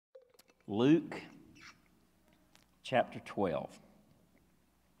Luke chapter 12.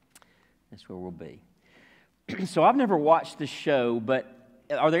 That's where we'll be. So I've never watched this show, but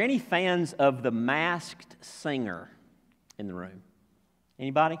are there any fans of The Masked Singer in the room?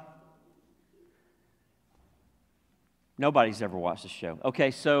 Anybody? Nobody's ever watched this show.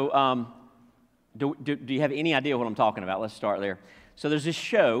 Okay, so do you have any idea what I'm talking about? Let's start there. So there's this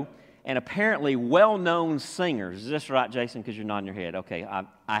show, and apparently well-known singers. Is this right, Jason? Because you're nodding your head. Okay,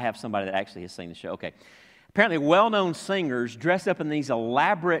 I have somebody that actually has seen the show. Okay. Apparently well-known singers dress up in these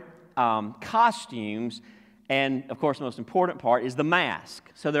elaborate costumes, and, of course, the most important part is the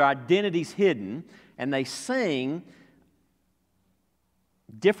mask. So their identity's hidden, and they sing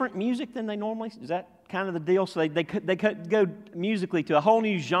different music than they normally. Is that kind of the deal? So they could go musically to a whole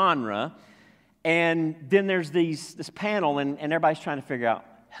new genre, and then there's this panel, and everybody's trying to figure out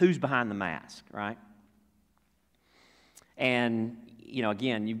who's behind the mask, right? And, you know,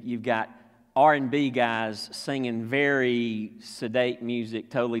 again, you've got R&B guys singing very sedate music,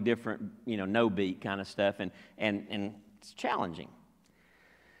 totally different, you know, no beat kind of stuff, and it's challenging.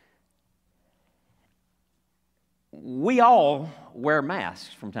 We all wear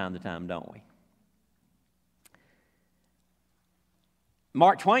masks from time to time, don't we?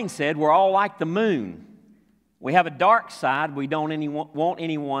 Mark Twain said, we're all like the moon. We have a dark side we don't want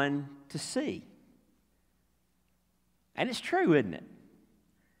anyone to see. And it's true, isn't it?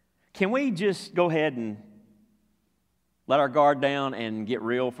 Can we just go ahead and let our guard down and get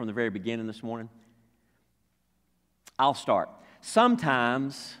real from the very beginning this morning? I'll start.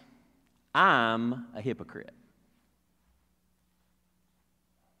 Sometimes I'm a hypocrite.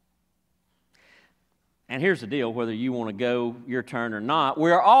 And here's the deal, whether you want to go your turn or not,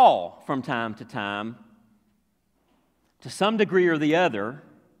 we're all, from time to time, to some degree or the other,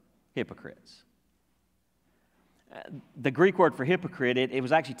 hypocrites. The Greek word for hypocrite, it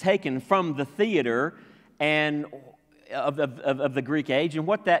was actually taken from the theater and of the Greek age. And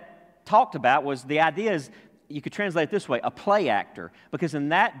what that talked about was the idea is, you could translate it this way, a play actor. Because in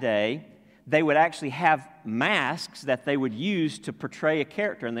that day, they would actually have masks that they would use to portray a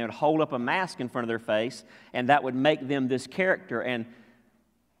character. And they would hold up a mask in front of their face, and that would make them this character. And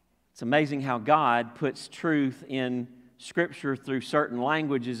it's amazing how God puts truth in Scripture through certain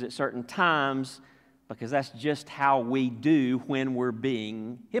languages at certain times, because that's just how we do when we're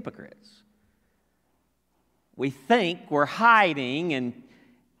being hypocrites. We think we're hiding and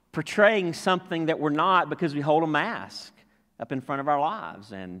portraying something that we're not because we hold a mask up in front of our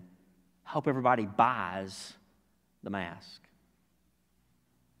lives and hope everybody buys the mask.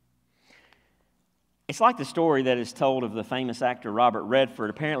 It's like the story that is told of the famous actor Robert Redford.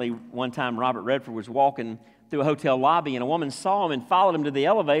 Apparently, one time Robert Redford was walking through a hotel lobby, and a woman saw him and followed him to the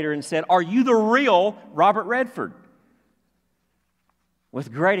elevator and said, "Are you the real Robert Redford?"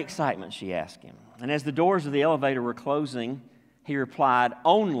 With great excitement, she asked him. And as the doors of the elevator were closing, he replied,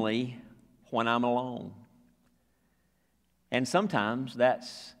 "Only when I'm alone." And sometimes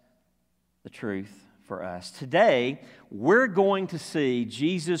that's the truth for us. Today, we're going to see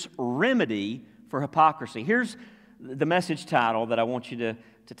Jesus' remedy for hypocrisy. Here's the message title that I want you to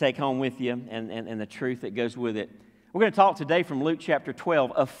take home with you, and the truth that goes with it. We're going to talk today from Luke chapter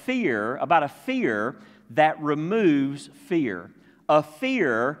 12, about a fear that removes fear. A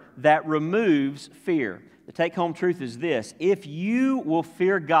fear that removes fear. The take-home truth is this: if you will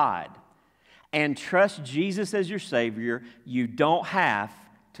fear God and trust Jesus as your Savior, you don't have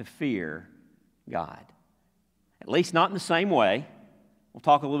to fear God. At least not in the same way. We'll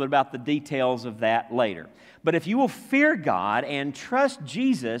talk a little bit about the details of that later. But if you will fear God and trust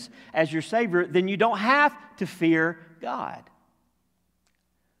Jesus as your Savior, then you don't have to fear God.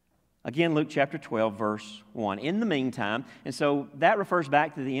 Again, Luke chapter 12, verse 1. In the meantime, and so that refers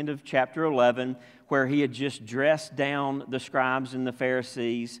back to the end of chapter 11, where he had just dressed down the scribes and the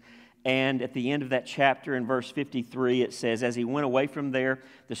Pharisees. And at the end of that chapter, in verse 53, it says, as he went away from there,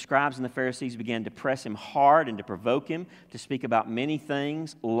 the scribes and the Pharisees began to press him hard and to provoke him to speak about many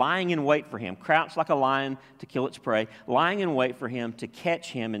things, lying in wait for him, crouched like a lion to kill its prey, lying in wait for him to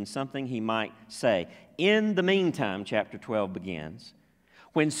catch him in something he might say. In the meantime, chapter 12 begins,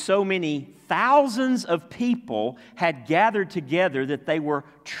 when so many thousands of people had gathered together that they were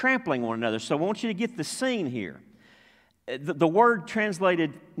trampling one another. So I want you to get the scene here. The word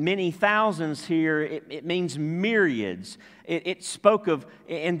translated many thousands here, it means myriads. It spoke of,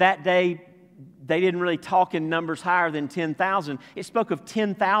 in that day, they didn't really talk in numbers higher than 10,000. It spoke of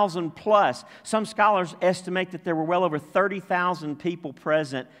 10,000 plus. Some scholars estimate that there were well over 30,000 people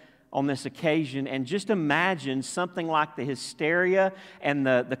present on this occasion. And just imagine something like the hysteria and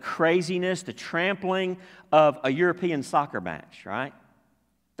the craziness, the trampling of a European soccer match, right?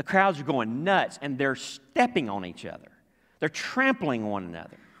 The crowds are going nuts, and they're stepping on each other. They're trampling one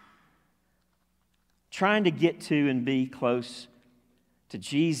another, trying to get to and be close to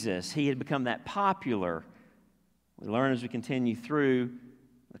Jesus. He had become that popular. We learn as we continue through,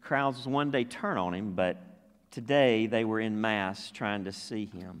 the crowds one day turn on him, but today they were en masse trying to see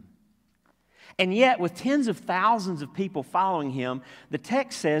him. And yet, with tens of thousands of people following him, the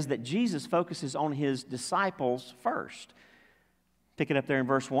text says that Jesus focuses on his disciples first. Pick it up there in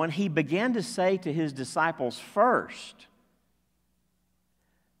verse 1. He began to say to his disciples first,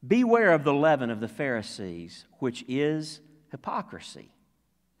 "Beware of the leaven of the Pharisees, which is hypocrisy.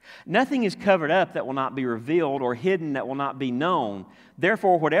 Nothing is covered up that will not be revealed, or hidden that will not be known.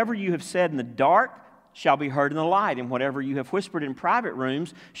 Therefore, whatever you have said in the dark shall be heard in the light, and whatever you have whispered in private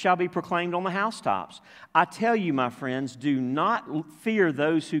rooms shall be proclaimed on the housetops. I tell you, my friends, do not fear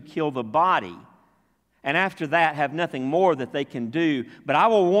those who kill the body, and after that have nothing more that they can do. But I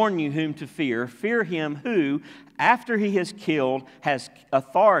will warn you whom to fear. Fear him who, after he has killed, has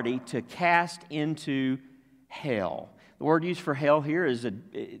authority to cast into hell." The word used for hell here is,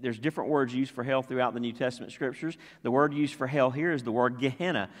 there's different words used for hell throughout the New Testament Scriptures. The word used for hell here is the word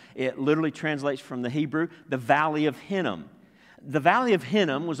Gehenna. It literally translates from the Hebrew, the Valley of Hinnom. The Valley of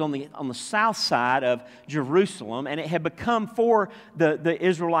Hinnom was on the south side of Jerusalem, and it had become for the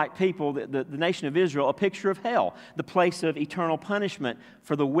Israelite people, the nation of Israel, a picture of hell, the place of eternal punishment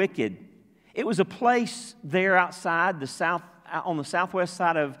for the wicked. It was a place there outside on the southwest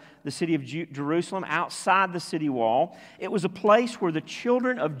side of the city of Jerusalem, outside the city wall. It was a place where the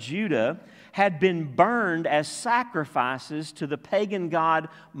children of Judah had been burned as sacrifices to the pagan god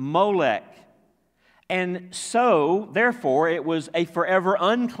Molech. And so, therefore, it was a forever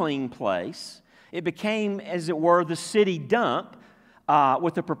unclean place. It became, as it were, the city dump,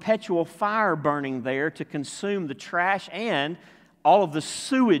 with a perpetual fire burning there to consume the trash, and all of the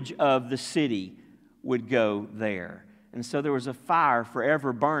sewage of the city would go there. And so there was a fire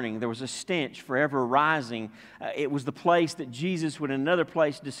forever burning. There was a stench forever rising. It was the place that Jesus would in another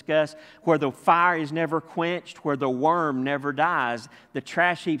place discuss where the fire is never quenched, where the worm never dies. The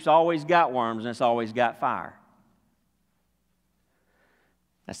trash heap's always got worms, and it's always got fire.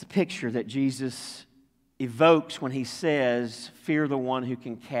 That's the picture that Jesus evokes when he says, "Fear the one who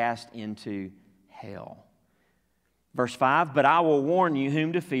can cast into hell." Verse 5, "But I will warn you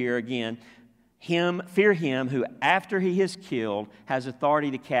whom to fear." Again, fear him who, after he has killed, has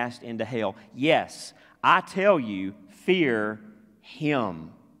authority to cast into hell. Yes, I tell you, fear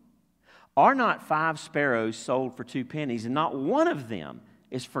him. Are not 5 sparrows sold for 2 pennies, and not one of them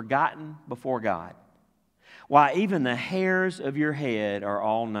is forgotten before God? Why, even the hairs of your head are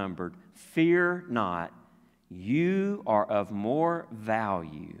all numbered. Fear not, you are of more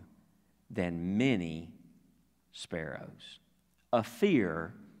value than many sparrows. A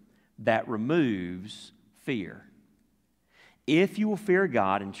fear that removes fear. If you will fear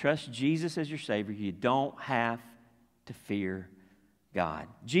God and trust Jesus as your Savior, you don't have to fear God.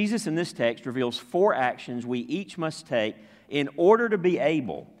 Jesus in this text reveals 4 actions we each must take in order to be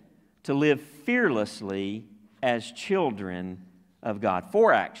able to live fearlessly as children of God.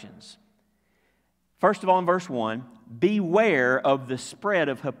 4 actions. First of all, in verse 1, beware of the spread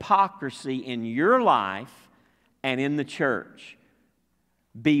of hypocrisy in your life and in the church.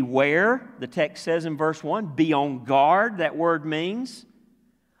 Beware, the text says in verse 1, be on guard, that word means,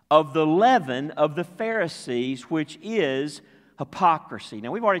 of the leaven of the Pharisees, which is hypocrisy.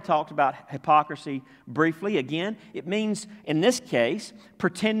 Now, we've already talked about hypocrisy briefly. Again, it means, in this case,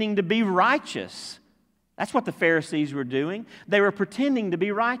 pretending to be righteous. That's what the Pharisees were doing. They were pretending to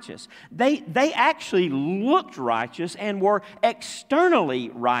be righteous. They actually looked righteous and were externally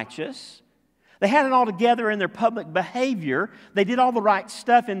righteous. They had it all together in their public behavior. They did all the right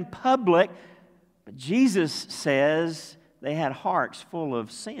stuff in public. But Jesus says they had hearts full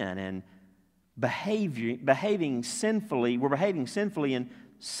of sin and behaving sinfully in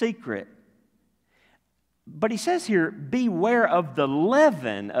secret. But he says here, beware of the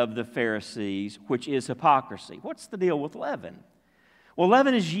leaven of the Pharisees, which is hypocrisy. What's the deal with leaven? Well,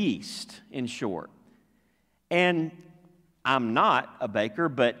 leaven is yeast, in short. And I'm not a baker,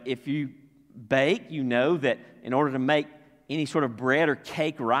 but if you bake, you know that in order to make any sort of bread or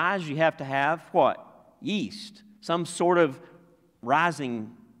cake rise, you have to have what? Yeast. Some sort of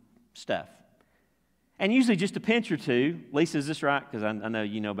rising stuff. And usually just a pinch or two. Lisa, is this right? Because I know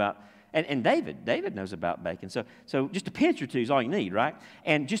you know about... And David knows about baking. So just a pinch or two is all you need, right?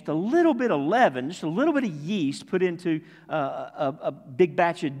 And just a little bit of leaven, just a little bit of yeast put into a big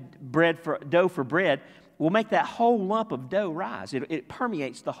batch of dough for bread will make that whole lump of dough rise. It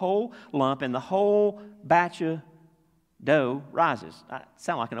permeates the whole lump, and the whole batch of dough rises. I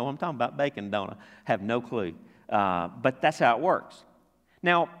sound like I know what I'm talking about, bacon, don't I? Have no clue. But that's how it works.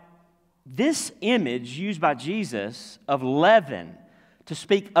 Now, this image used by Jesus of leaven to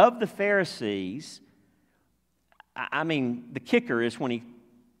speak of the Pharisees, I mean, the kicker is when he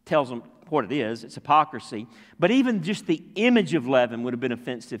tells them what it is. It's hypocrisy. But even just the image of leaven would have been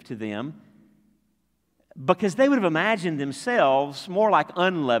offensive to them because they would have imagined themselves more like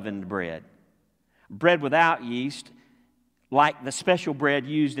unleavened bread. Bread without yeast, like the special bread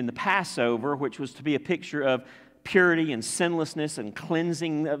used in the Passover, which was to be a picture of purity and sinlessness and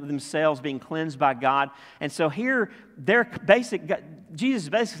cleansing of themselves, being cleansed by God. And so here, Jesus is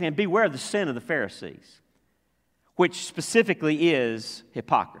basically saying, beware of the sin of the Pharisees, which specifically is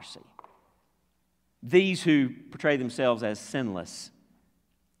hypocrisy. These who portray themselves as sinless.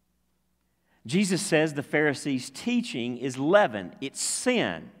 Jesus says the Pharisees' teaching is leaven. It's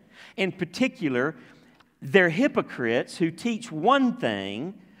sin. In particular, they're hypocrites who teach one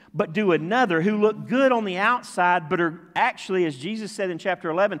thing but do another, who look good on the outside but are actually, as Jesus said in chapter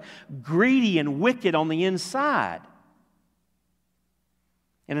 11, greedy and wicked on the inside.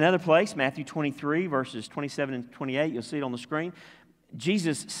 In another place, Matthew 23, verses 27 and 28, you'll see it on the screen,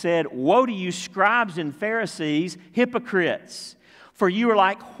 Jesus said, "Woe to you, scribes and Pharisees, hypocrites! For you are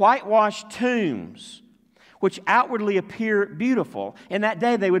like whitewashed tombs, which outwardly appear beautiful." In that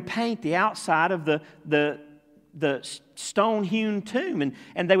day, they would paint the outside of the stone-hewn tomb,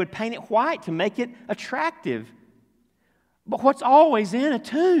 and they would paint it white to make it attractive. But what's always in a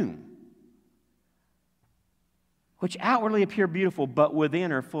tomb? Which outwardly appear beautiful, but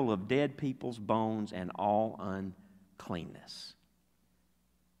within are full of dead people's bones and all uncleanness.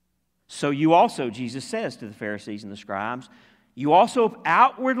 So you also, Jesus says to the Pharisees and the scribes, you also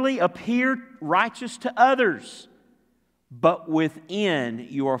outwardly appear righteous to others, but within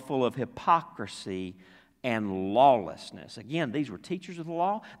you are full of hypocrisy and lawlessness. Again, these were teachers of the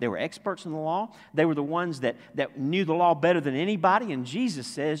law. They were experts in the law. They were the ones that knew the law better than anybody, and Jesus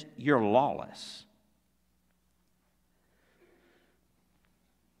says, you're lawless.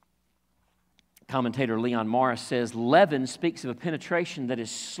 Commentator Leon Morris says, leaven speaks of a penetration that is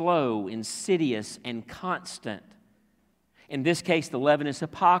slow, insidious, and constant. In this case, the leaven is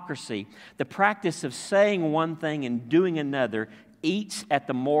hypocrisy. The practice of saying one thing and doing another eats at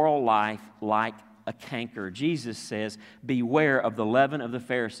the moral life like a canker. Jesus says, beware of the leaven of the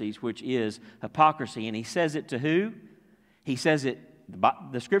Pharisees, which is hypocrisy. And he says it to who? He says it,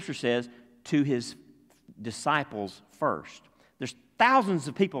 the Scripture says, to his disciples first. There's thousands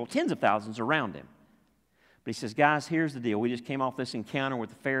of people, tens of thousands around him. But he says, guys, here's the deal. We just came off this encounter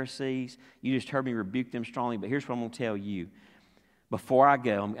with the Pharisees. You just heard me rebuke them strongly, but here's what I'm going to tell you. Before I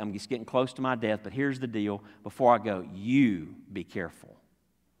go, I'm just getting close to my death, but here's the deal. Before I go, you be careful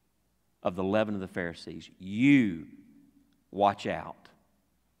of the leaven of the Pharisees. You watch out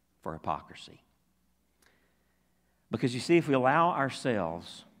for hypocrisy. Because you see, if we allow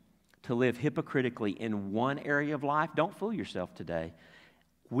ourselves to live hypocritically in one area of life, don't fool yourself today,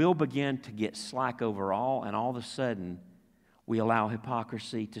 we'll begin to get slack overall, and all of a sudden, we allow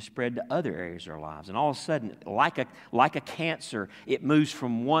hypocrisy to spread to other areas of our lives. And all of a sudden, like a cancer, it moves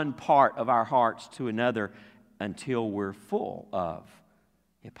from one part of our hearts to another until we're full of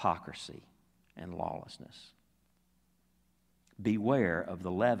hypocrisy and lawlessness. Beware of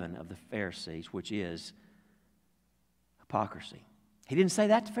the leaven of the Pharisees, which is hypocrisy. He didn't say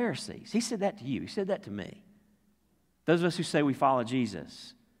that to Pharisees. He said that to you. He said that to me. Those of us who say we follow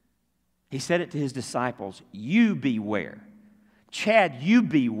Jesus, he said it to his disciples. You beware. Chad, you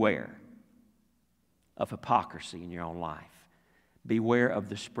beware of hypocrisy in your own life. Beware of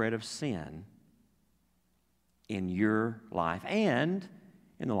the spread of sin in your life and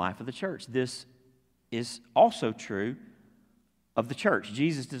in the life of the church. This is also true of the church.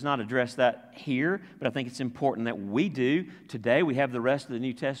 Jesus does not address that here, but I think it's important that we do. Today we have the rest of the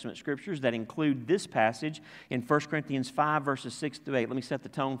New Testament scriptures that include this passage in 1 Corinthians 5, verses 6 through 8. Let me set the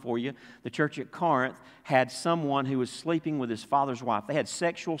tone for you. The church at Corinth had someone who was sleeping with his father's wife. They had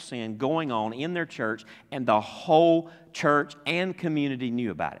sexual sin going on in their church, and the whole church and community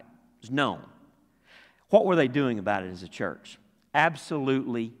knew about it. It was known. What were they doing about it as a church?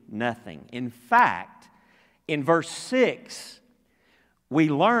 Absolutely nothing. In fact, in verse 6, we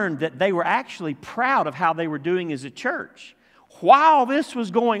learned that they were actually proud of how they were doing as a church. While this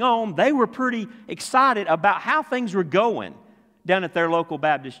was going on, they were pretty excited about how things were going down at their local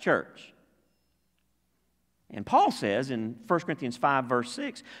Baptist church. And Paul says in 1 Corinthians 5, verse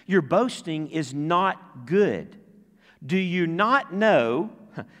 6, your boasting is not good. Do you not know,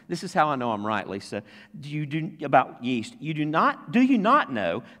 this is how I know I'm right, Lisa, about yeast, do you not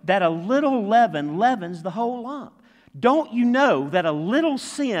know that a little leaven leavens the whole lump? Don't you know that a little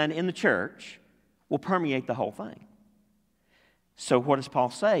sin in the church will permeate the whole thing? So what does Paul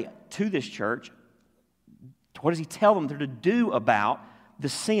say to this church? What does he tell them to do about the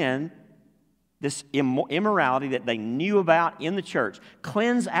sin, this immorality that they knew about in the church?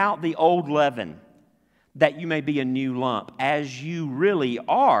 Cleanse out the old leaven, that you may be a new lump, as you really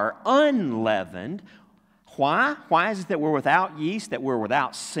are, unleavened. Why? Why is it that we're without yeast, that we're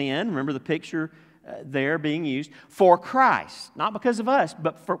without sin? Remember the picture there being used. For Christ, not because of us,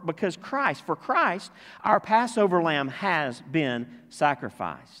 but because Christ. For Christ, our Passover lamb has been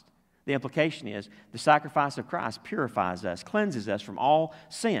sacrificed. The implication is the sacrifice of Christ purifies us, cleanses us from all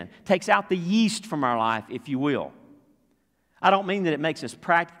sin, takes out the yeast from our life, if you will. I don't mean that it makes us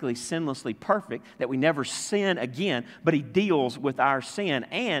practically sinlessly perfect, that we never sin again, but He deals with our sin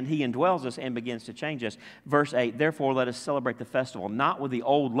and He indwells us and begins to change us. Verse 8, therefore let us celebrate the festival, not with the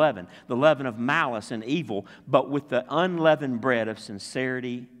old leaven, the leaven of malice and evil, but with the unleavened bread of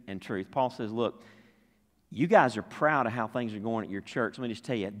sincerity and truth. Paul says, look, you guys are proud of how things are going at your church. Let me just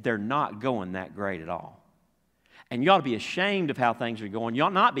tell you, they're not going that great at all. And you ought to be ashamed of how things are going. You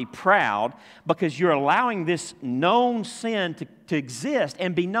ought not be proud because you're allowing this known sin to exist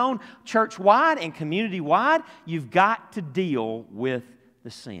and be known church-wide and community-wide. You've got to deal with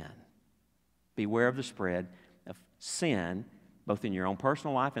the sin. Beware of the spread of sin, both in your own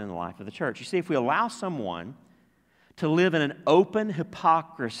personal life and in the life of the church. You see, if we allow someone to live in an open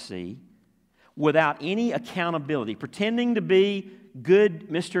hypocrisy without any accountability, pretending to be good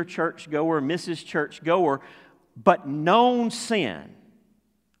Mr. Churchgoer, Mrs. Churchgoer, but known sin,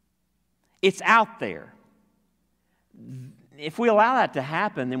 it's out there. If we allow that to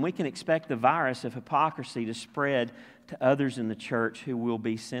happen, then we can expect the virus of hypocrisy to spread to others in the church who will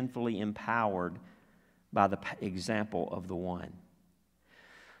be sinfully empowered by the example of the one.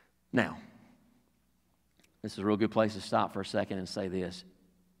 Now, this is a real good place to stop for a second and say this.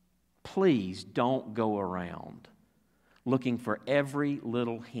 Please don't go around looking for every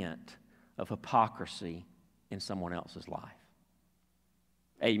little hint of hypocrisy in someone else's life.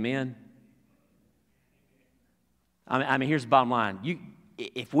 Amen? I mean, here's the bottom line.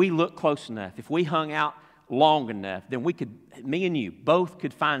 If we look close enough, if we hung out long enough, then we could, me and you, both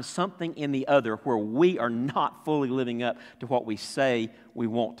could find something in the other where we are not fully living up to what we say we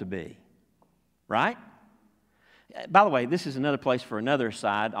want to be. Right? By the way, this is another place for another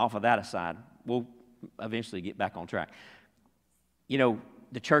aside, off of that aside. We'll eventually get back on track. You know,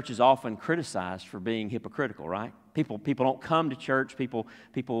 the church is often criticized for being hypocritical, right? People don't come to church. People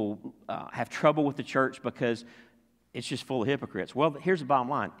have trouble with the church because it's just full of hypocrites. Well, here's the bottom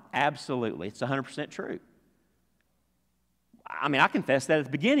line. Absolutely. It's 100% true. I mean, I confessed that at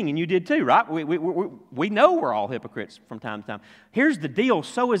the beginning, and you did too, right? We know we're all hypocrites from time to time. Here's the deal.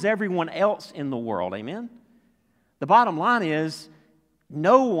 So is everyone else in the world. Amen? The bottom line is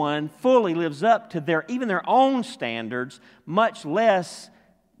no one fully lives up to even their own standards, much less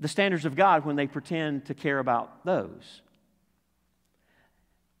the standards of God when they pretend to care about those.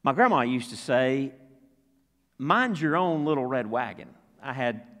 My grandma used to say, mind your own little red wagon. I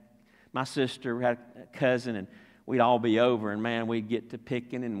had my sister, had a cousin, and we'd all be over, and man, we'd get to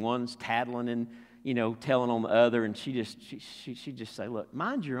picking, and one's tattling and, you know, telling on the other, and she'd just say, look,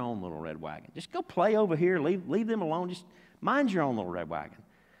 mind your own little red wagon. Just go play over here, leave them alone, just mind your own little red wagon.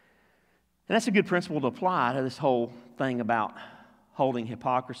 And that's a good principle to apply to this whole thing about holding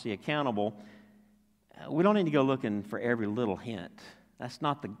hypocrisy accountable. We don't need to go looking for every little hint. That's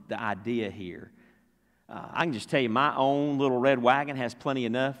not the idea here. I can just tell you, my own little red wagon has plenty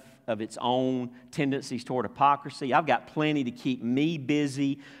enough of its own tendencies toward hypocrisy. I've got plenty to keep me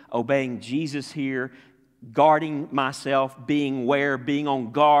busy obeying Jesus here, guarding myself, being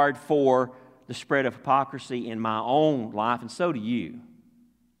on guard for the spread of hypocrisy in my own life, and so do you.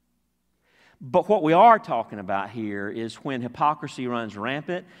 But what we are talking about here is when hypocrisy runs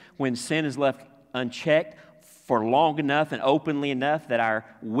rampant, when sin is left unchecked for long enough and openly enough that our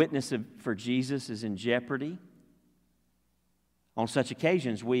witness for Jesus is in jeopardy. On such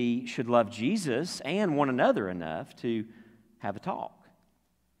occasions, we should love Jesus and one another enough to have a talk,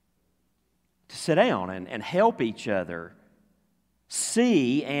 to sit down and help each other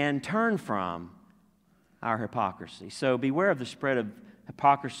see and turn from our hypocrisy. So beware of the spread of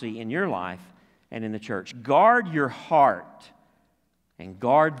hypocrisy in your life and in the church. Guard your heart and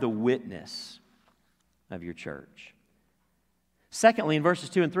guard the witness of your church. Secondly, in verses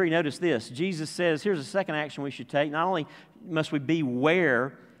 2 and 3, notice this. Jesus says, here's a second action we should take. Not only must we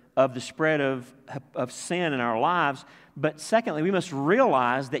beware of the spread of sin in our lives, but secondly, we must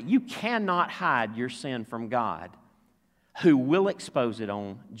realize that you cannot hide your sin from God, who will expose it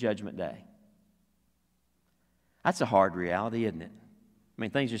on Judgment Day. That's a hard reality, isn't it? I mean,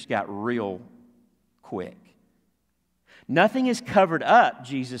 things just got real quick. Nothing is covered up,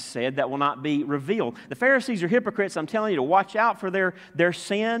 Jesus said, that will not be revealed. The Pharisees are hypocrites. I'm telling you to watch out for their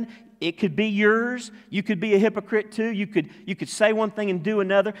sin. It could be yours. You could be a hypocrite too. You could say one thing and do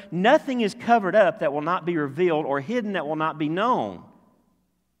another. Nothing is covered up that will not be revealed, or hidden that will not be known.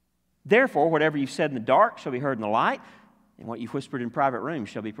 Therefore, whatever you've said in the dark shall be heard in the light, and what you've whispered in private rooms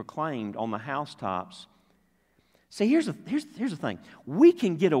shall be proclaimed on the housetops. See, here's the thing. We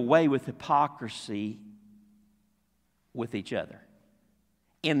can get away with hypocrisy with each other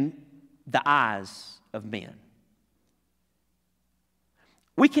in the eyes of men.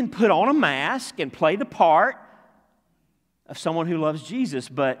 We can put on a mask and play the part of someone who loves Jesus,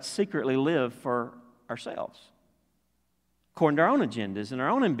 but secretly live for ourselves, according to our own agendas and our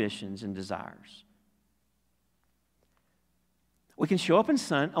own ambitions and desires. We can show up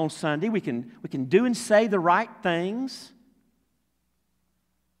on Sunday. We can do and say the right things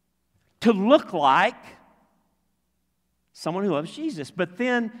to look like someone who loves Jesus. But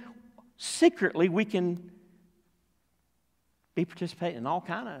then secretly we can be participating in all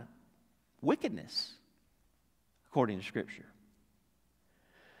kind of wickedness according to Scripture.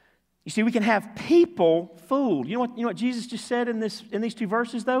 You see, we can have people fooled. You know what Jesus just said in these two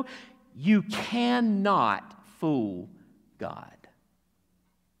verses, though? You cannot fool God.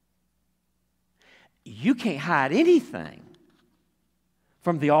 You can't hide anything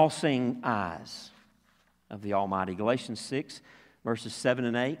from the all-seeing eyes of the Almighty. Galatians 6, verses 7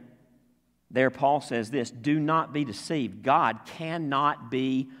 and 8. There Paul says this, do not be deceived. God cannot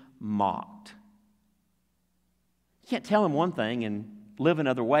be mocked. You can't tell him one thing and live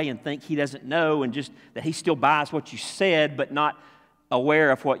another way and think he doesn't know, and just that he still buys what you said but not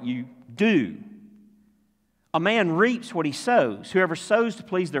aware of what you do. A man reaps what he sows. Whoever sows to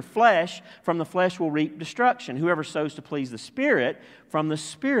please their flesh, from the flesh will reap destruction. Whoever sows to please the Spirit, from the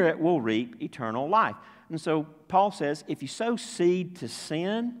Spirit will reap eternal life. And so Paul says, if you sow seed to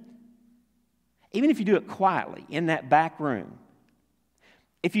sin, even if you do it quietly in that back room,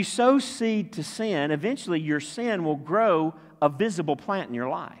 if you sow seed to sin, eventually your sin will grow a visible plant in your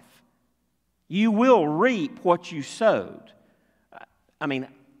life. You will reap what you sowed. I mean,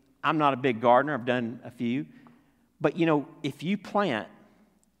 I'm not a big gardener. I've done a few. But, if you plant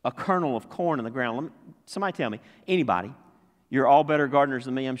a kernel of corn in the ground, somebody tell me, anybody, you're all better gardeners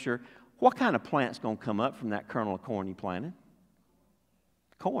than me, I'm sure, what kind of plant's going to come up from that kernel of corn you planted?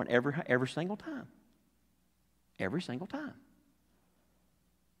 Corn, every single time. Every single time.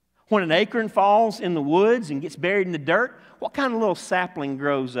 When an acorn falls in the woods and gets buried in the dirt, what kind of little sapling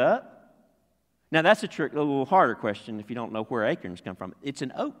grows up? Now, that's a little harder question if you don't know where acorns come from. It's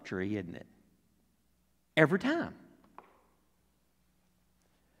an oak tree, isn't it? Every time.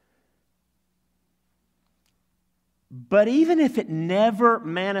 But even if it never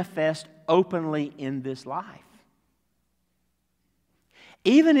manifests openly in this life,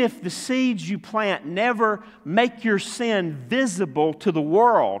 even if the seeds you plant never make your sin visible to the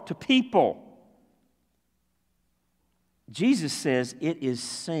world, to people, Jesus says it is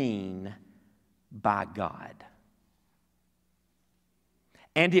seen by God.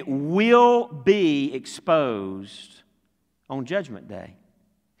 And it will be exposed on Judgment Day.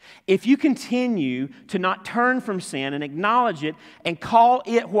 If you continue to not turn from sin and acknowledge it and call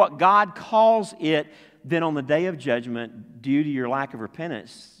it what God calls it, then on the day of judgment, due to your lack of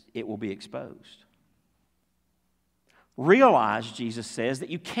repentance, it will be exposed. Realize, Jesus says, that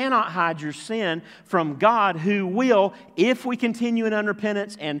you cannot hide your sin from God, who will, if we continue in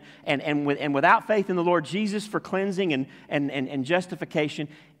unrepentance and without faith in the Lord Jesus for cleansing and justification,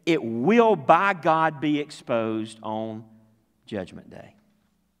 it will by God be exposed on Judgment Day.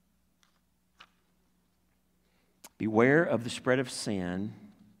 Beware of the spread of sin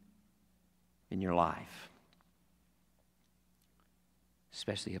in your life,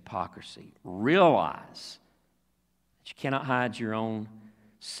 especially hypocrisy. Realize that you cannot hide your own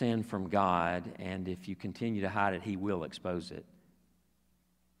sin from God, and if you continue to hide it, He will expose it.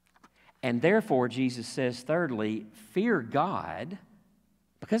 And therefore, Jesus says, thirdly, fear God,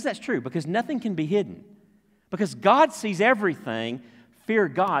 because that's true, because nothing can be hidden. Because God sees everything, fear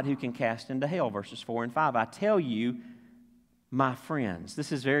God who can cast into hell, verses 4 and 5. I tell you, my friends,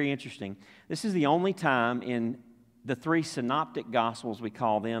 this is very interesting. This is the only time in the three synoptic gospels, we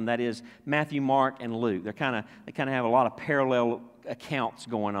call them, that is Matthew, Mark, and Luke. They kind of have a lot of parallel accounts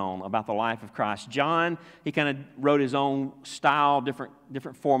going on about the life of Christ. John, he kind of wrote his own style,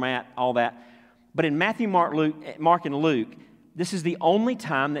 different format, all that. But in Matthew, Mark, and Luke, this is the only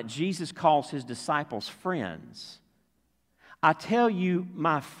time that Jesus calls his disciples friends. I tell you,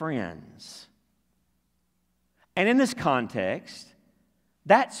 my friends. And in this context,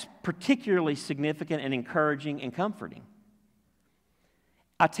 that's particularly significant and encouraging and comforting.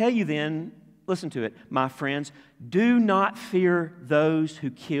 I tell you then, listen to it, my friends, do not fear those who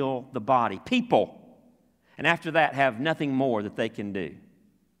kill the body, people, and after that have nothing more that they can do.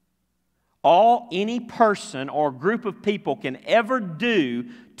 All any person or group of people can ever do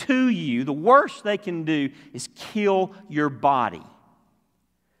to you, the worst they can do is kill your body.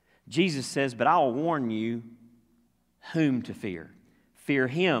 Jesus says, but I will warn you whom to fear. Fear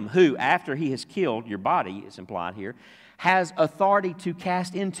him who, after he has killed your body, is implied here, has authority to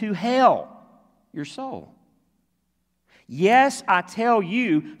cast into hell your soul. Yes, I tell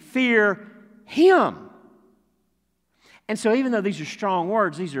you, fear him. And so even though these are strong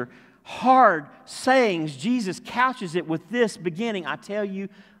words, these are hard sayings, Jesus couches it with this beginning, I tell you,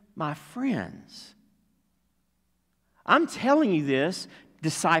 my friends. I'm telling you this,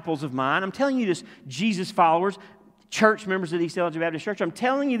 disciples of mine. I'm telling you this, Jesus followers, church members of East Ellijay Baptist Church. I'm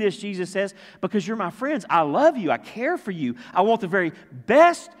telling you this, Jesus says, because you're my friends. I love you. I care for you. I want the very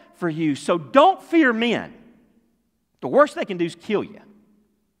best for you. So don't fear men. The worst they can do is kill you.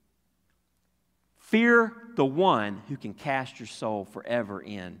 Fear the one who can cast your soul forever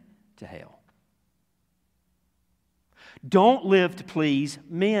into hell. Don't live to please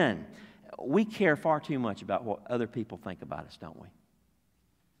men. We care far too much about what other people think about us, don't we?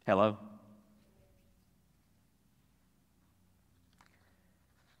 Hello?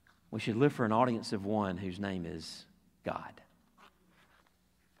 We should live for an audience of one whose name is God.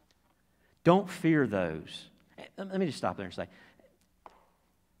 Don't fear those. Let me just stop there and say,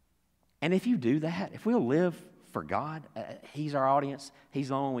 and if you do that, if we'll live for God, He's our audience, He's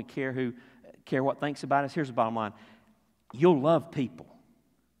the one we care what thinks about us. Here's the bottom line. You'll love people.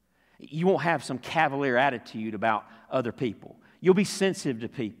 You won't have some cavalier attitude about other people. You'll be sensitive to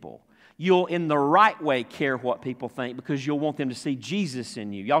people. You'll, in the right way, care what people think because you'll want them to see Jesus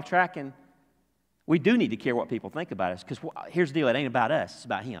in you. Y'all tracking? We do need to care what people think about us because here's the deal. It ain't about us. It's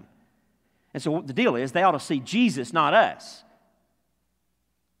about Him. And so the deal is they ought to see Jesus, not us.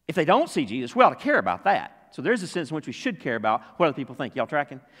 If they don't see Jesus, we ought to care about that. So there's a sense in which we should care about what other people think. Y'all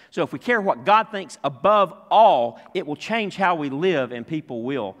tracking? So if we care what God thinks above all, it will change how we live and people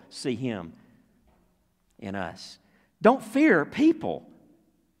will see Him in us. Don't fear people.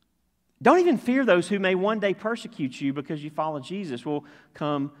 Don't even fear those who may one day persecute you because you follow Jesus. We'll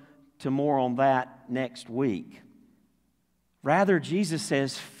come to more on that next week. Rather, Jesus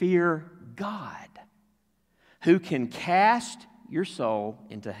says, fear God, who can cast your soul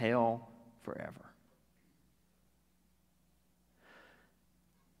into hell forever.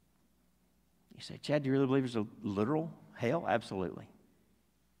 You say, Chad, do you really believe there's a literal hell? Absolutely.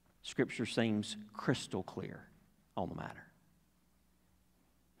 Scripture seems crystal clear on the matter.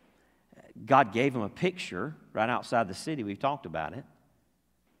 God gave them a picture right outside the city. We've talked about it.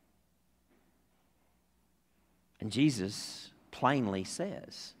 And Jesus plainly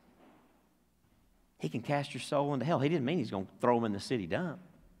says, He can cast your soul into hell. He didn't mean He's going to throw them in the city dump.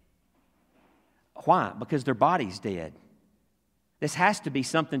 Why? Because their body's dead. This has to be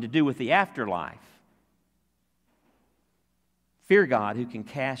something to do with the afterlife. Fear God who can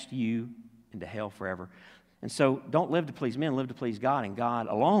cast you into hell forever. And so don't live to please men, live to please God and God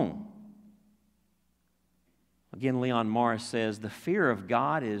alone. Again, Leon Morris says, the fear of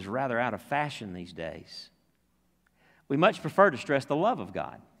God is rather out of fashion these days. We much prefer to stress the love of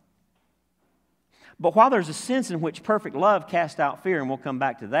God. But while there's a sense in which perfect love casts out fear, and we'll come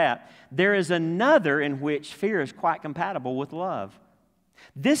back to that, there is another in which fear is quite compatible with love.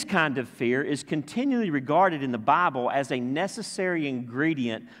 This kind of fear is continually regarded in the Bible as a necessary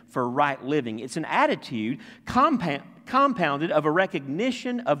ingredient for right living. It's an attitude compounded of a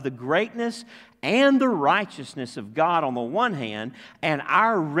recognition of the greatness and the righteousness of God on the one hand, and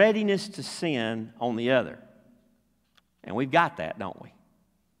our readiness to sin on the other. And we've got that, don't we?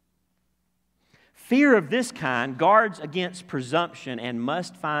 Fear of this kind guards against presumption and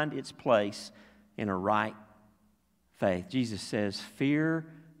must find its place in a right faith. Jesus says, fear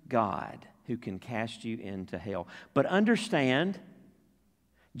God who can cast you into hell. But understand,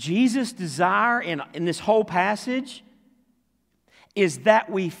 Jesus' desire in this whole passage is that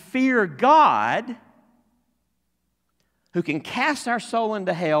we fear God who can cast our soul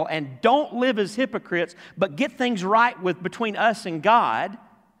into hell and don't live as hypocrites, but get things right between us and God,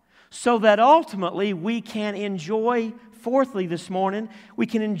 so that ultimately we can enjoy, fourthly this morning, we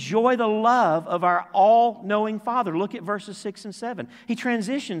can enjoy the love of our all-knowing Father. Look at verses 6 and 7. He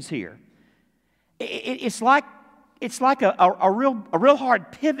transitions here. It's like a real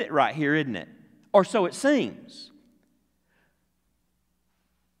hard pivot right here, isn't it? Or so it seems.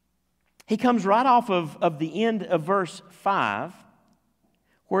 He comes right off of the end of verse 5,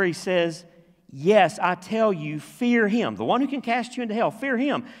 where he says, yes, I tell you, fear him. The one who can cast you into hell, fear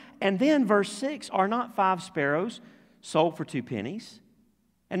him. And then verse 6, are not 5 sparrows sold for 2 pennies,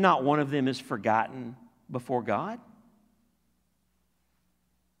 and not one of them is forgotten before God?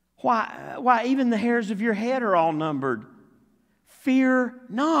 Why, even the hairs of your head are all numbered. Fear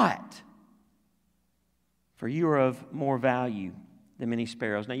not, for you are of more value than many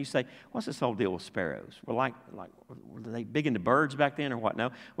sparrows. Now you say, what's this whole deal with sparrows? Were they big into birds back then or what?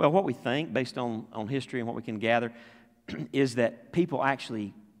 No. Well, what we think, based on history and what we can gather, is that people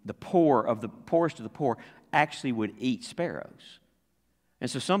actually, the poorest of the poor, actually would eat sparrows.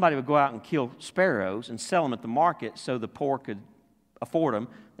 And so somebody would go out and kill sparrows and sell them at the market so the poor could afford them.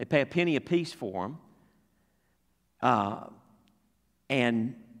 They pay a penny a piece for them.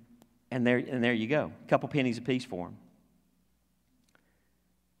 And there you go. A couple pennies a piece for them.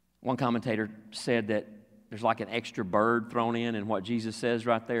 One commentator said that there's like an extra bird thrown in what Jesus says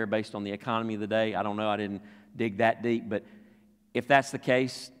right there based on the economy of the day. I don't know. I didn't dig that deep. But if that's the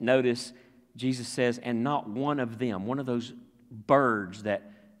case, notice Jesus says, and not one of them, one of those birds that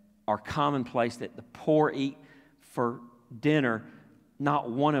are commonplace that the poor eat for dinner,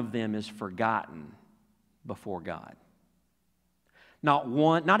 not one of them is forgotten before God. Not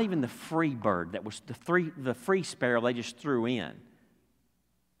one, not even the free bird that was the free sparrow they just threw in.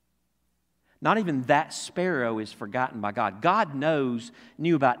 Not even that sparrow is forgotten by God. God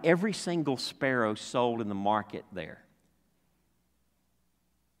knew about every single sparrow sold in the market there.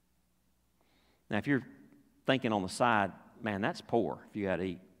 Now, if you're thinking on the side, man, that's poor if you got to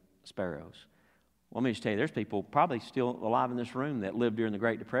eat sparrows. Well, let me just tell you, there's people probably still alive in this room that lived during the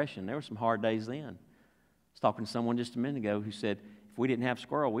Great Depression. There were some hard days then. I was talking to someone just a minute ago who said, if we didn't have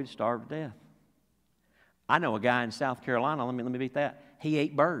squirrel, we'd starve to death. I know a guy in South Carolina, let me beat that. He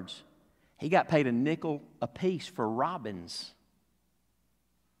ate birds. He got paid a nickel a piece for robins.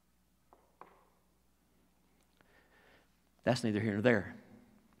 That's neither here nor there.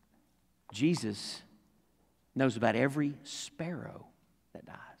 Jesus knows about every sparrow that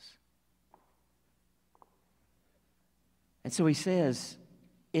dies. And so he says,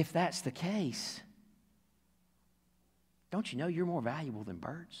 if that's the case, don't you know you're more valuable than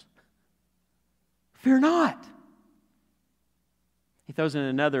birds? Fear not. He throws in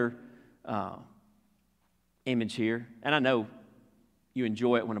another image here, and I know you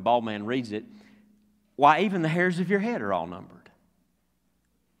enjoy it when a bald man reads it. Why, even the hairs of your head are all numbered.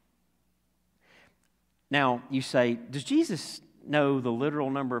 Now, you say, does Jesus know the literal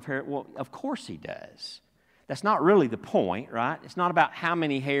number of hairs? Well, of course he does. That's not really the point, right? It's not about how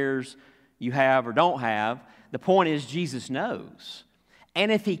many hairs you have or don't have. The point is Jesus knows.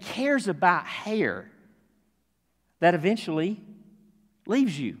 And if he cares about hair, that eventually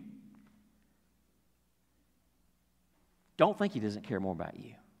leaves you. Don't think he doesn't care more about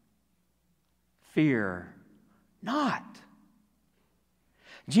you. Fear not.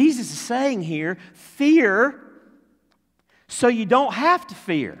 Jesus is saying here, fear so you don't have to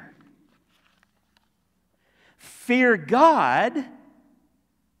fear. Fear God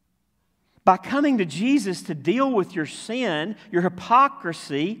by coming to Jesus to deal with your sin, your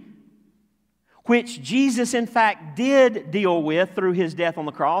hypocrisy, which Jesus in fact did deal with through his death on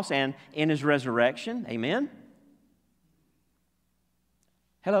the cross and in his resurrection. Amen?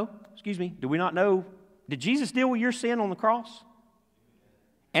 Hello? Excuse me. Do we not know? Did Jesus deal with your sin on the cross?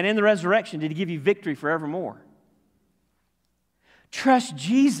 And in the resurrection, did he give you victory forevermore? Trust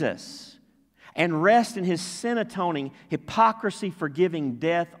Jesus and rest in his sin-atoning, hypocrisy-forgiving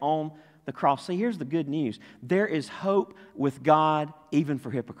death on the cross. See, here's the good news. There is hope with God even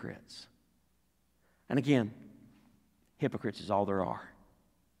for hypocrites. And again, hypocrites is all there are.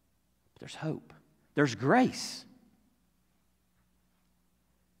 But there's hope. There's grace.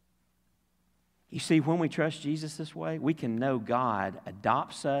 You see, when we trust Jesus this way, we can know God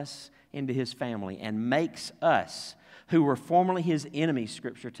adopts us into his family and makes us, who were formerly his enemies,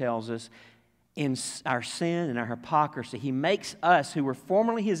 Scripture tells us, in our sin and our hypocrisy. He makes us, who were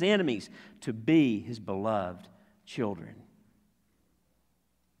formerly his enemies, to be his beloved children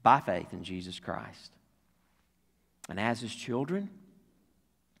by faith in Jesus Christ. And as his children,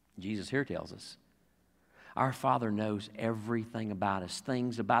 Jesus here tells us, our Father knows everything about us,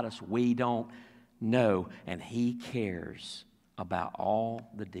 things about us we don't know, and he cares about all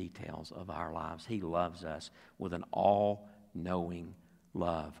the details of our lives. He loves us with an all-knowing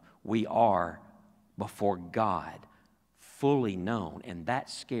love. We are, before God, fully known, and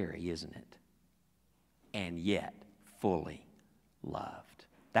that's scary, isn't it? And yet, fully loved.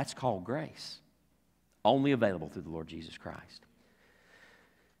 That's called grace. Only available through the Lord Jesus Christ.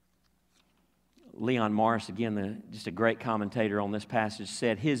 Leon Morris, again, just a great commentator on this passage,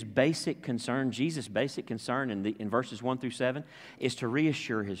 said his basic concern, Jesus' basic concern in verses 1 through 7, is to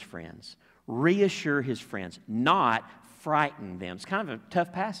reassure his friends. Reassure his friends, not frighten them. It's kind of a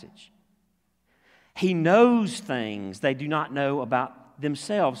tough passage. He knows things they do not know about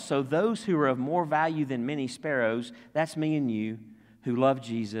themselves. So those who are of more value than many sparrows, that's me and you, who love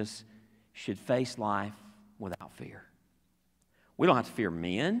Jesus, should face life without fear. We don't have to fear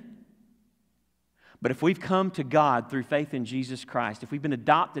men. But if we've come to God through faith in Jesus Christ, if we've been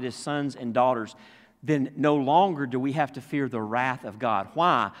adopted as sons and daughters, then no longer do we have to fear the wrath of God.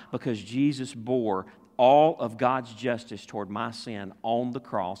 Why? Because Jesus bore all of God's justice toward my sin on the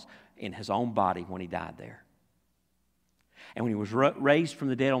cross in His own body when He died there. And when He was raised from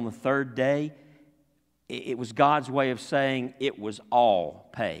the dead on the third day, it was God's way of saying it was all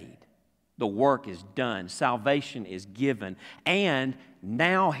paid. The work is done. Salvation is given. And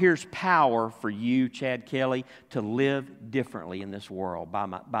now here's power for you, Chad Kelly, to live differently in this world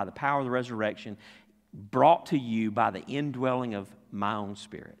by the power of the resurrection brought to you by the indwelling of my own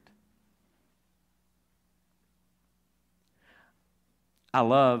Spirit. I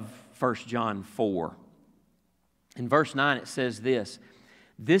love 1 John 4. In verse 9 it says this,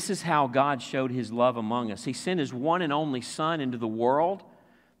 "This is how God showed His love among us. He sent His one and only Son into the world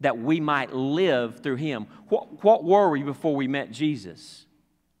that we might live through Him." What were we before we met Jesus?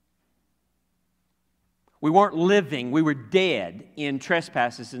 We weren't living. We were dead in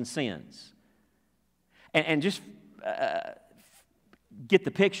trespasses and sins. And just get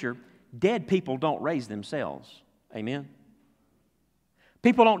the picture. Dead people don't raise themselves. Amen?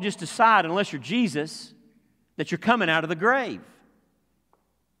 People don't just decide, unless you're Jesus, that you're coming out of the grave.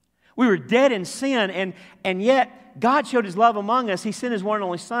 We were dead in sin, and yet God showed His love among us. He sent His one and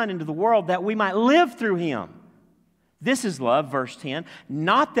only Son into the world that we might live through Him. This is love, verse 10.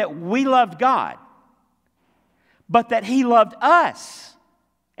 Not that we loved God, but that He loved us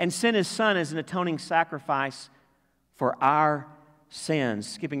and sent His Son as an atoning sacrifice for our sins.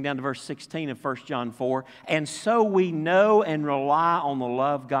 Skipping down to verse 16 of 1 John 4. And so we know and rely on the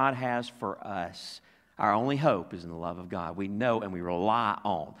love God has for us. Our only hope is in the love of God. We know and we rely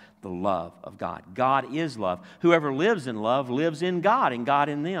on the love of God. God is love. Whoever lives in love lives in God and God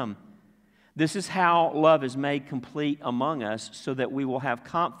in them. This is how love is made complete among us, so that we will have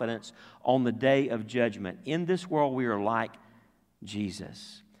confidence on the day of judgment. In this world we are like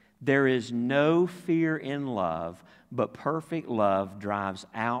Jesus. There is no fear in love, but perfect love drives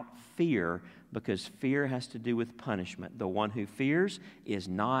out fear, because fear has to do with punishment. The one who fears is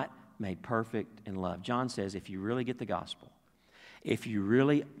not made perfect in love. John says if you really get the gospel, if you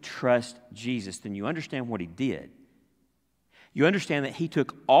really trust Jesus, then you understand what He did. You understand that He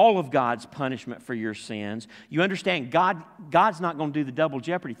took all of God's punishment for your sins. You understand God's not going to do the double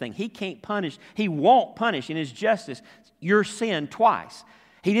jeopardy thing. He can't punish, He won't punish in His justice your sin twice.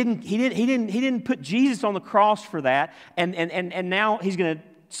 He didn't put Jesus on the cross for that, and now He's going to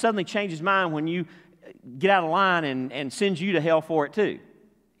suddenly change His mind when you get out of line and sends you to hell for it too.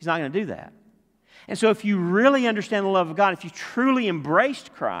 He's not going to do that. And so if you really understand the love of God, if you truly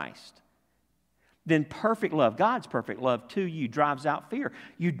embraced Christ, then perfect love, God's perfect love to you, drives out fear.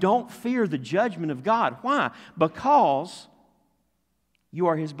 You don't fear the judgment of God. Why? Because you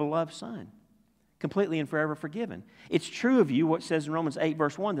are His beloved Son, completely and forever forgiven. It's true of you, what it says in Romans 8,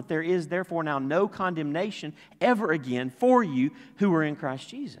 verse 1, that there is therefore now no condemnation ever again for you who are in Christ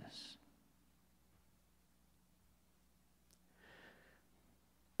Jesus.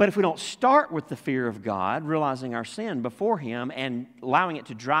 But if we don't start with the fear of God, realizing our sin before Him and allowing it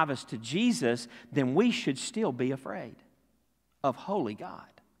to drive us to Jesus, then we should still be afraid of holy God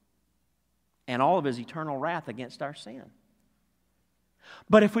and all of His eternal wrath against our sin.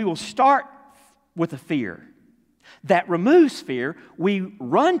 But if we will start with a fear that removes fear, we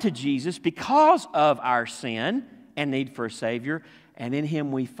run to Jesus because of our sin and need for a Savior, and in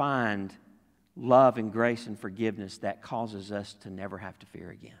Him we find love and grace and forgiveness that causes us to never have to fear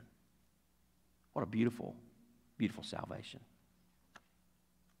again. What a beautiful, beautiful salvation.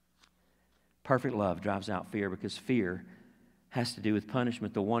 Perfect love drives out fear, because fear has to do with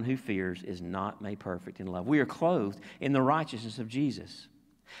punishment. The one who fears is not made perfect in love. We are clothed in the righteousness of Jesus,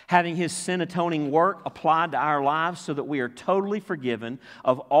 having His sin-atoning work applied to our lives so that we are totally forgiven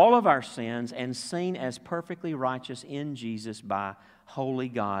of all of our sins and seen as perfectly righteous in Jesus by holy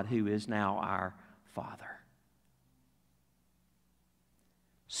God, who is now our Father.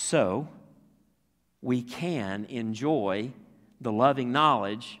 So, we can enjoy the loving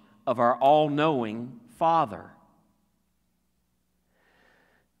knowledge of our all-knowing Father.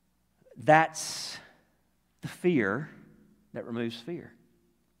 That's the fear that removes fear.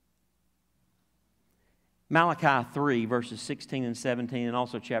 Malachi 3, verses 16 and 17, and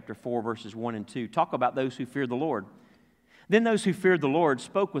also chapter 4, verses 1 and 2, talk about those who feared the Lord. Then those who feared the Lord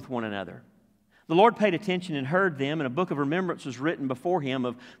spoke with one another. The Lord paid attention and heard them, and a book of remembrance was written before him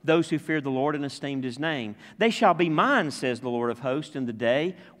of those who feared the Lord and esteemed his name. They shall be mine, says the Lord of hosts, in the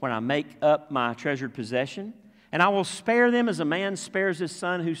day when I make up my treasured possession, and I will spare them as a man spares his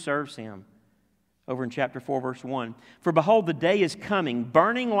son who serves him. Over in chapter 4, verse 1. For behold, the day is coming,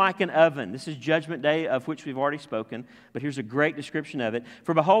 burning like an oven. This is judgment day, of which we've already spoken, but here's a great description of it.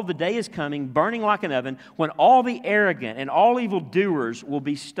 For behold, the day is coming, burning like an oven, when all the arrogant and all evildoers will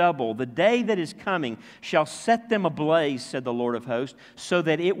be stubble. The day that is coming shall set them ablaze, said the Lord of hosts, so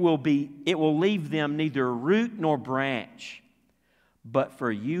that it will leave them neither root nor branch. But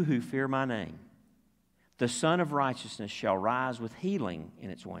for you who fear my name, the Son of Righteousness shall rise with healing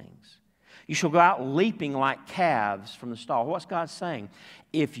in its wings. You shall go out leaping like calves from the stall. What's God saying?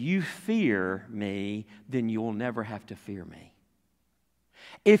 If you fear me, then you will never have to fear me.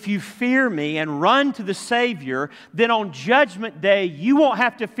 If you fear me and run to the Savior, then on Judgment Day, you won't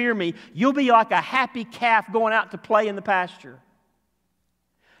have to fear me. You'll be like a happy calf going out to play in the pasture.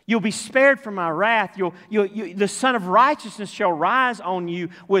 You'll be spared from my wrath. The Son of Righteousness shall rise on you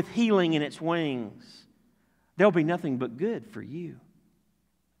with healing in its wings. There'll be nothing but good for you.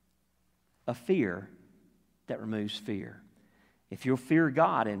 A fear that removes fear. If you'll fear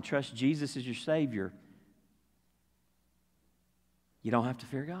God and trust Jesus as your Savior, you don't have to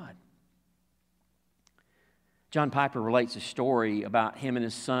fear God. John Piper relates a story about him and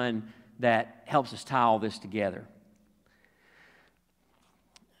his son that helps us tie all this together.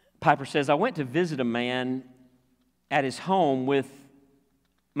 Piper says, I went to visit a man at his home with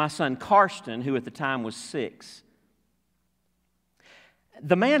my son Karsten, who at the time was 6.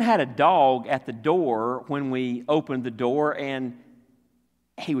 The man had a dog at the door when we opened the door, and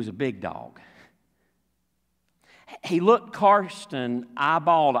he was a big dog. He looked Karsten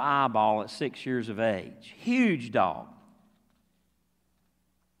eyeball to eyeball at 6 years of age. Huge dog.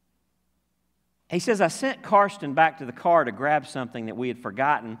 He says, I sent Karsten back to the car to grab something that we had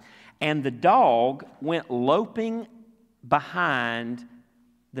forgotten, and the dog went loping behind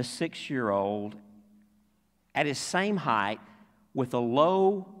the 6-year-old at his same height, with a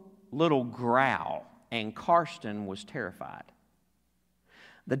low little growl, and Karsten was terrified.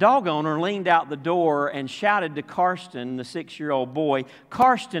 The dog owner leaned out the door and shouted to Karsten, the 6-year-old boy,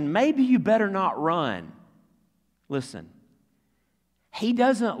 Karsten, maybe you better not run. Listen, he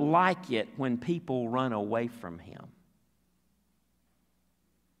doesn't like it when people run away from him.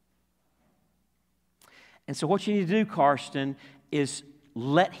 And so what you need to do, Karsten, is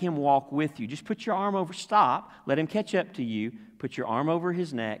let him walk with you. Just put your arm over, stop, let him catch up to you, put your arm over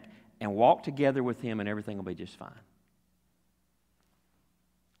his neck, and walk together with him, and everything will be just fine.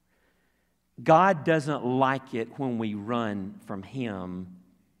 God doesn't like it when we run from him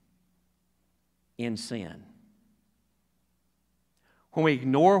in sin. When we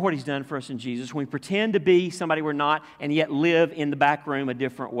ignore what he's done for us in Jesus, when we pretend to be somebody we're not, and yet live in the back room a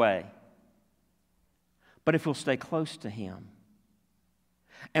different way. But if we'll stay close to him,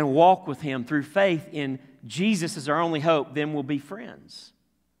 and walk with him through faith in Jesus as our only hope, then we'll be friends.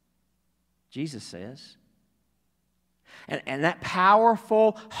 Jesus says. And that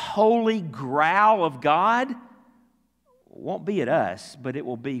powerful, holy growl of God won't be at us, but it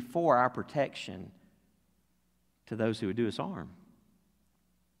will be for our protection to those who would do us harm.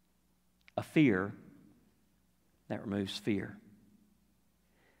 A fear that removes fear.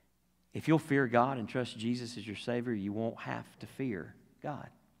 If you'll fear God and trust Jesus as your Savior, you won't have to fear God.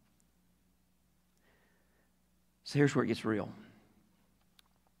 So here's where it gets real.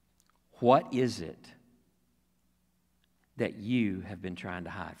 What is it that you have been trying to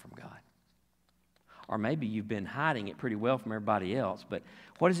hide from God? Or maybe you've been hiding it pretty well from everybody else, but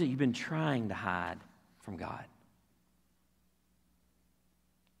what is it you've been trying to hide from God?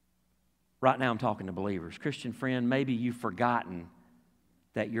 Right now I'm talking to believers. Christian friend, maybe you've forgotten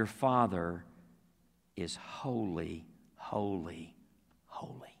that your Father is holy, holy,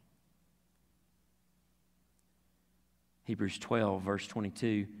 holy. Hebrews 12, verse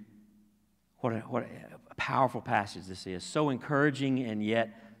 22. What a powerful passage this is. So encouraging and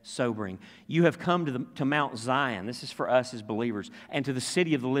yet sobering. You have come to Mount Zion. This is for us as believers. And to the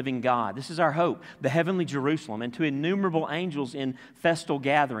city of the living God. This is our hope. The heavenly Jerusalem. And to innumerable angels in festal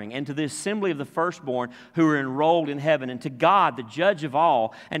gathering. And to the assembly of the firstborn who are enrolled in heaven. And to God, the judge of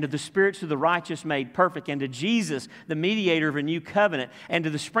all. And to the spirits of the righteous made perfect. And to Jesus, the mediator of a new covenant. And to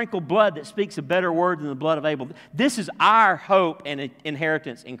the sprinkled blood that speaks a better word than the blood of Abel. This is our hope and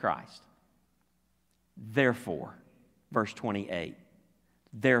inheritance in Christ. Therefore, verse 28.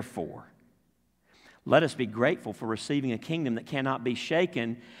 Therefore, Let us be grateful for receiving a kingdom that cannot be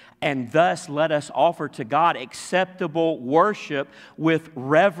shaken, and thus let us offer to God acceptable worship with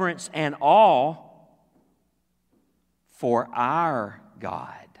reverence and awe, for our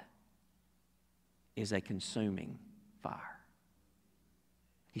God is a consuming fire.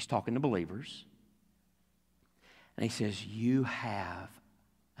 He's talking to believers, and he says, you have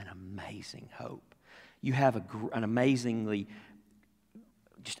an amazing hope. You have an amazingly,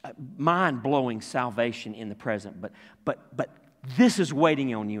 just mind-blowing salvation in the present, but this is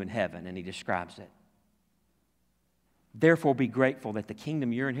waiting on you in heaven, and he describes it. Therefore, be grateful that the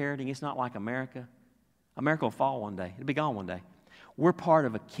kingdom you're inheriting is not like America. America will fall one day. It'll be gone one day. We're part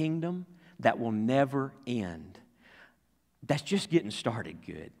of a kingdom that will never end. That's just getting started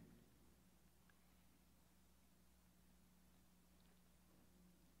good.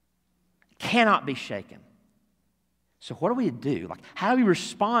 Cannot be shaken. So what do we do? Like, how do we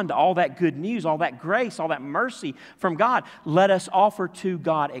respond to all that good news, all that grace, all that mercy from God? Let us offer to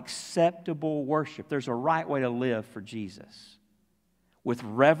God acceptable worship. There's a right way to live for Jesus, with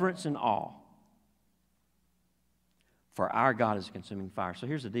reverence and awe. For our God is a consuming fire. So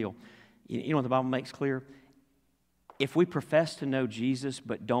here's the deal. You know what the Bible makes clear? If we profess to know Jesus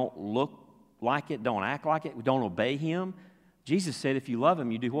but don't look like it, don't act like it, don't obey Him, Jesus said if you love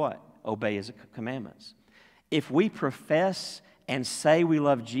Him, you do what? Obey His commandments. If we profess and say we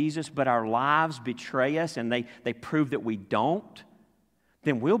love Jesus but our lives betray us and they prove that we don't,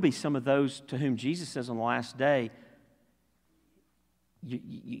 then we'll be some of those to whom Jesus says on the last day,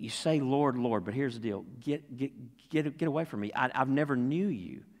 you say, Lord, Lord, but here's the deal. Get away from me. I've never knew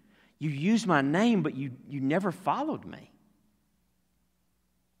you. You used my name, but you never followed me.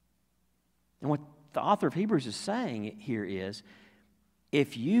 And what the author of Hebrews is saying here is,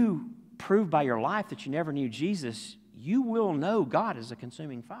 if you prove by your life that you never knew Jesus, you will know God is a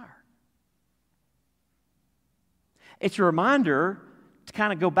consuming fire. It's a reminder to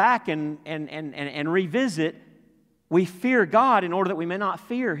kind of go back and revisit. We fear God in order that we may not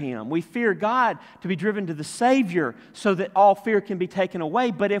fear Him. We fear God to be driven to the Savior so that all fear can be taken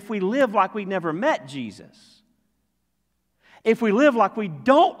away. But if we live like we never met Jesus, if we live like we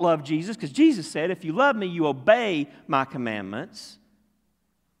don't love Jesus, because Jesus said, if you love me, you obey my commandments,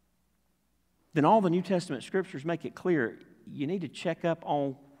 then all the New Testament scriptures make it clear you need to check up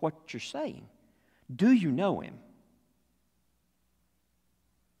on what you're saying. Do you know Him?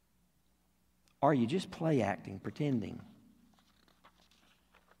 Or are you just play acting, pretending?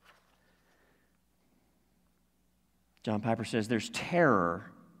 John Piper says there's terror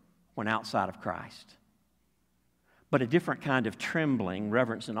when outside of Christ, but a different kind of trembling,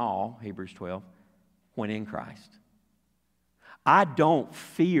 reverence and awe, Hebrews 12, when in Christ. I don't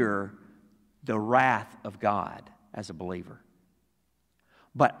fear the wrath of God as a believer,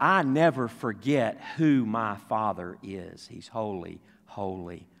 but I never forget who my Father is. He's holy,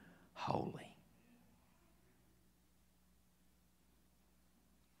 holy, holy.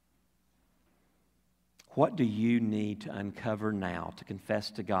 What do you need to uncover now, to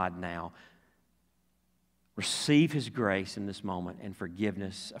confess to God now? Receive His grace in this moment and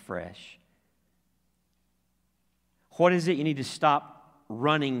forgiveness afresh. What is it you need to stop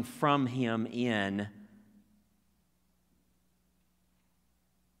running from Him in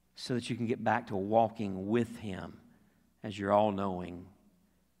so that you can get back to walking with Him as your all-knowing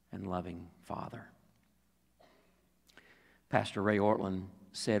and loving Father? Pastor Ray Ortlund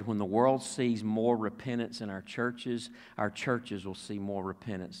said, when the world sees more repentance in our churches will see more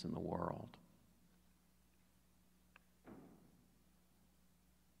repentance in the world.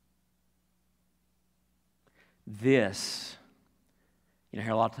 This, you know, I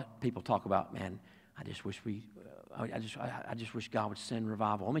hear a lot of people talk about, man, I just wish God would send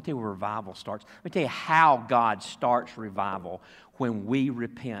revival. Let me tell you where revival starts. Let me tell you how God starts revival: when we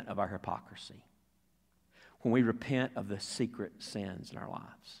repent of our hypocrisy. When we repent of the secret sins in our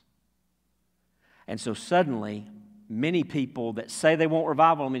lives. And so suddenly, many people that say they want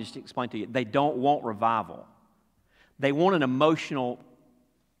revival, let me just explain to you, they don't want revival. They want an emotional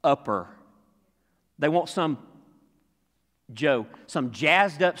upper. They want some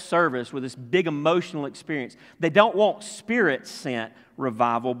jazzed up service with this big emotional experience. They don't want Spirit-sent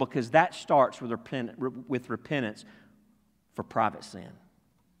revival, because that starts with repentance for private sin.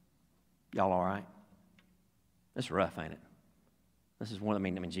 Y'all all right? This is rough, ain't it? This is one, I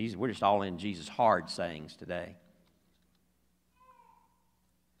mean, Jesus, we're just all in Jesus' hard sayings today.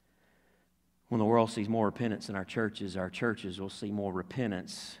 When the world sees more repentance in our churches will see more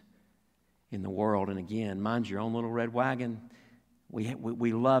repentance in the world. And again, mind your own little red wagon.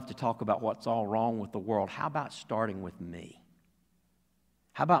 We love to talk about what's all wrong with the world. How about starting with me?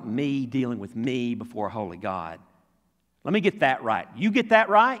 How How about me dealing with me before a holy God? Let me get that right. You get that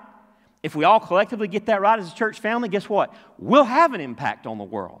right? If we all collectively get that right as a church family, guess what? We'll have an impact on the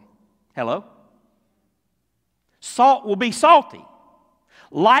world. Hello? Salt will be salty.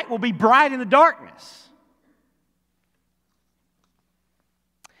 Light will be bright in the darkness.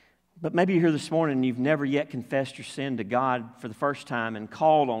 But maybe you're here this morning and you've never yet confessed your sin to God for the first time and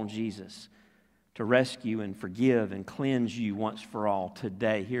called on Jesus to rescue and forgive and cleanse you once for all.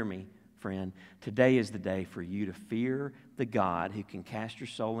 Today, hear me, friend, today is the day for you to fear the God who can cast your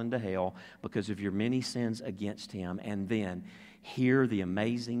soul into hell because of your many sins against Him, and then hear the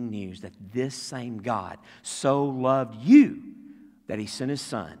amazing news that this same God so loved you that He sent His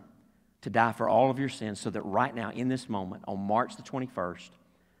Son to die for all of your sins, so that right now, in this moment, on March the 21st,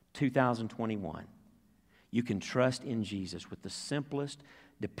 2021, you can trust in Jesus with the simplest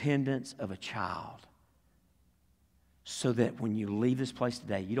dependence of a child, so that when you leave this place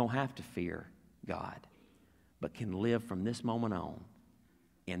today, you don't have to fear God, but can live from this moment on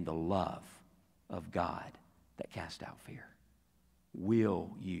in the love of God that casts out fear. Will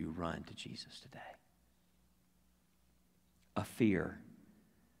you run to Jesus today? A fear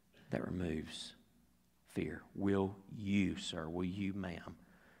that removes fear. Will you, sir? Will you, ma'am?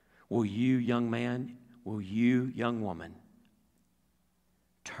 Will you, young man? Will you, young woman,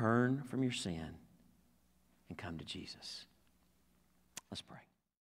 turn from your sin and come to Jesus? Let's pray.